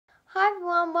Hi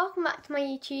everyone, welcome back to my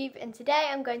YouTube, and today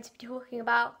I'm going to be talking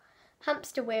about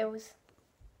hamster wheels.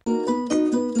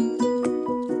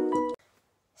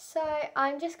 So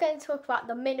I'm just going to talk about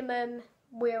the minimum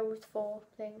wheels for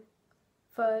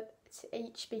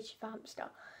each species of hamster.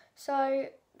 So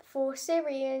for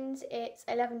Syrians it's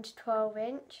 11 to 12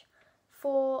 inch.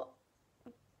 For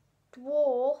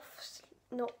dwarfs,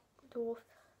 for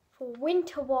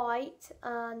winter white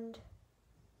and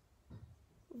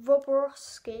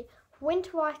Roborowski.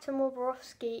 Winter white and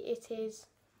Roborowski, it is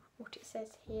what it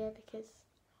says here because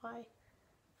I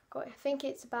forgot. I think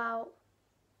it's about,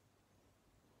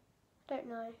 I don't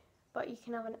know, but you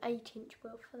can have an 8-inch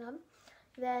wheel for them.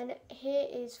 Then here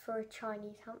is for a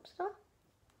Chinese hamster.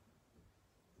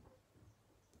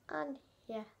 And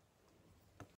yeah.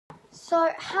 So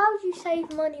how do you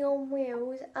save money on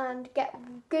wheels and get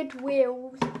good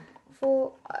wheels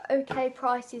for okay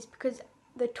prices? Because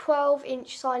the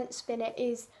 12-inch silent spinner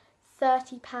is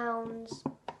 £30,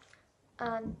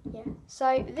 and yeah.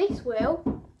 So this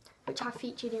wheel, which I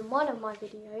featured in one of my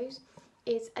videos,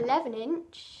 is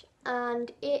 11-inch,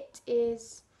 and it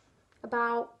is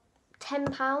about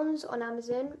 £10 on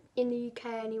Amazon in the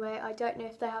UK anyway. I don't know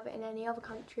if they have it in any other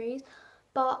countries,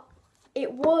 but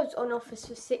it was on offer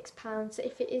for £6. So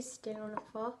if it is still on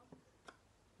offer,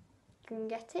 you can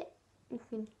get it.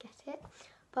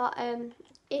 But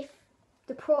if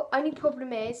the only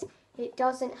problem is it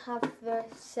doesn't have the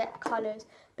set colours,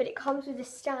 but it comes with a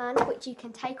stand which you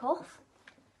can take off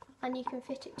and you can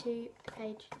fit it to the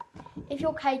cage. If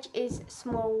your cage is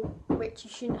small, which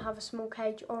you shouldn't have a small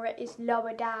cage, or it is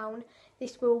lower down,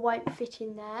 this wheel won't fit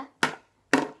in there.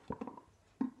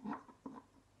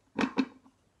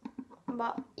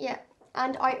 But yeah,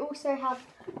 and I also have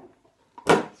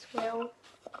this wheel,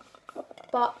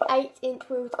 but 8-inch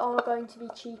wheels are going to be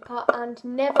cheaper, and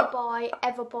never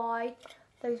ever buy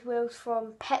those wheels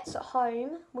from Pets at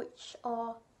Home, which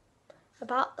are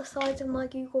about the size of my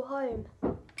Google Home,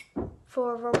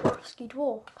 for a Roborowski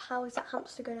dwarf. How is that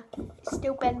hamster gonna, it's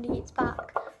still bending its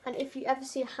back, and if you ever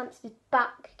see a hamster's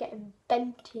back getting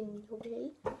bent in your wheel,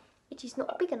 it is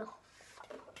not big enough.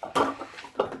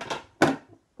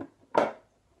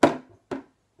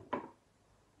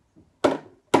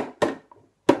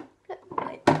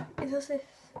 It also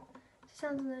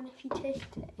sounds then if you tilt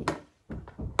it.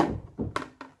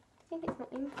 I think it's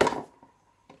not in.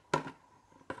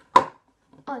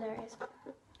 Oh, there it is.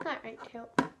 That won't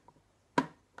tilt.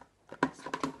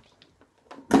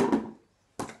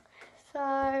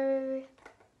 So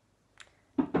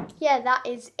yeah, that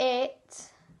is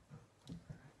it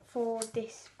for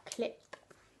this clip.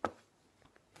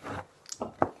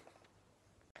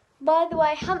 By the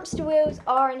way, hamster wheels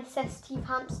are a necessity for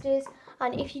hamsters,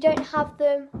 and if you don't have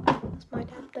them, that's my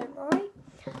dad, don't worry.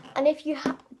 And if you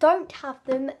don't have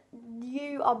them,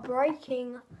 you are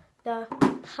breaking the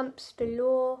hamster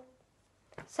law.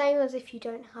 Same as if you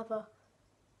don't have a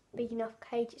big enough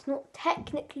cage. It's not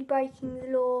technically breaking the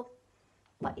law,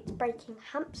 but it's breaking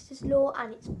hamster's law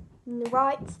and its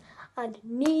rights and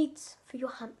needs for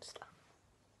your hamster.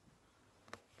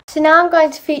 So now I'm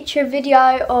going to feature a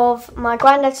video of my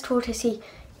granddad's tortoise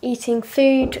eating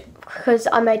food because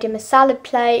I made him a salad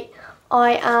plate.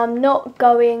 I am not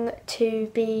going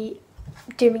to be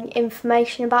doing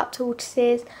information about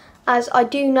tortoises, as I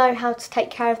do know how to take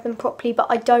care of them properly, but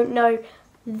I don't know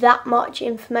that much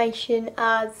information,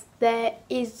 as there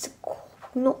is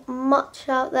not much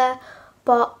out there.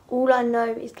 But all I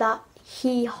know is that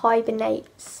he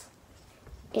hibernates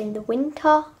in the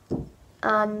winter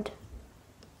and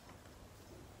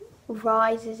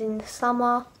rises in the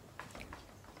summer,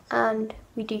 and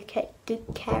we do take good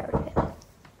care of him.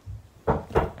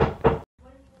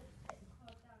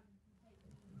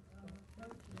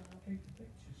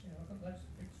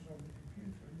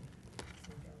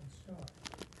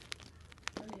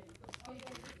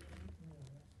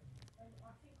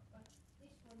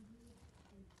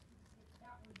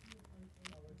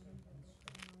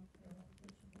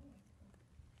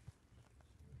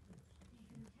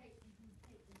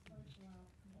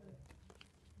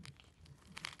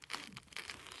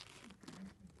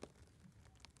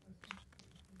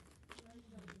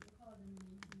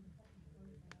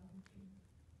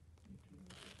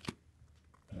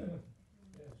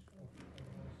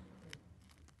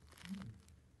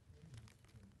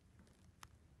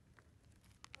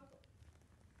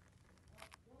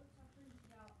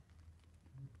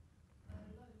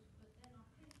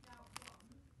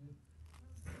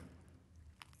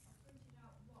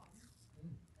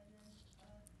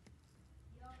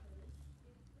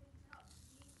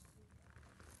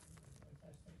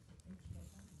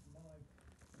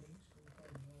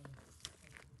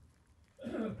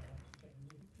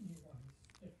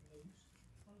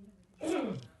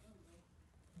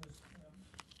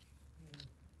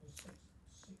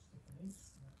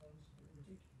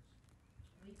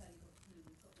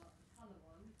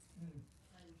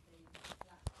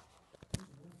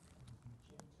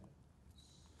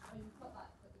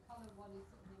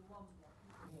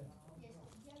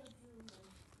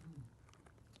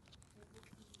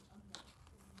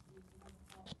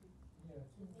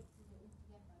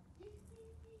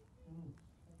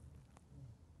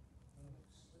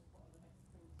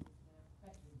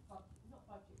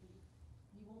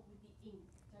 want with the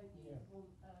ink, don't you? Yeah. You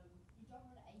don't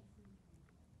want an A3.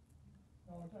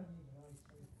 No, I don't need an A3.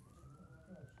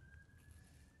 Gosh.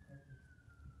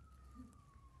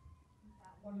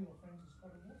 One of your friends has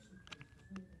got a washing case,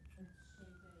 doesn't it?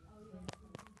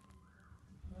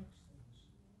 That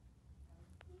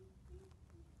prints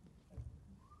makes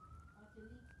things. I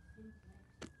delete things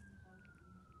next to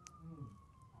Mm.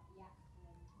 like the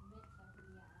app and mix up in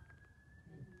the app,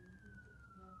 and then you put it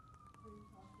to the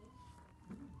printer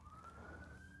thing.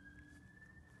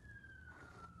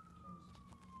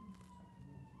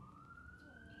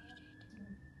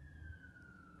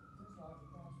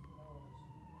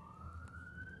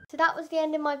 So that was the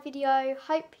end of my video.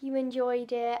 Hope you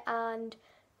enjoyed it, and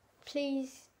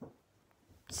please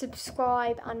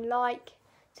subscribe and like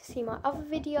to see my other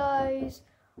videos.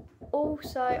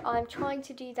 Also, I'm trying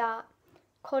to do that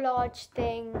collage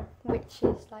thing, which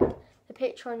is like the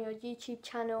picture on your YouTube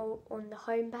channel on the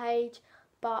homepage,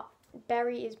 but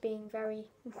Berry is being very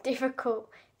difficult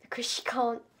because she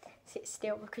can't sit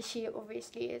still, because she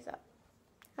obviously is an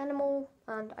animal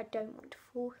and I don't want to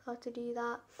force her to do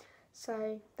that.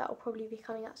 So that will probably be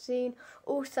coming out soon.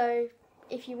 Also,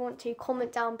 if you want to,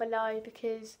 comment down below,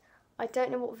 because I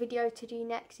don't know what video to do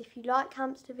next. If you like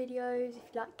hamster videos,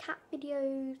 if you like cat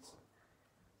videos,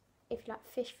 if you like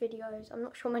fish videos. I'm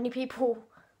not sure many people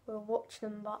will watch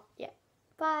them, but yeah.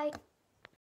 Bye.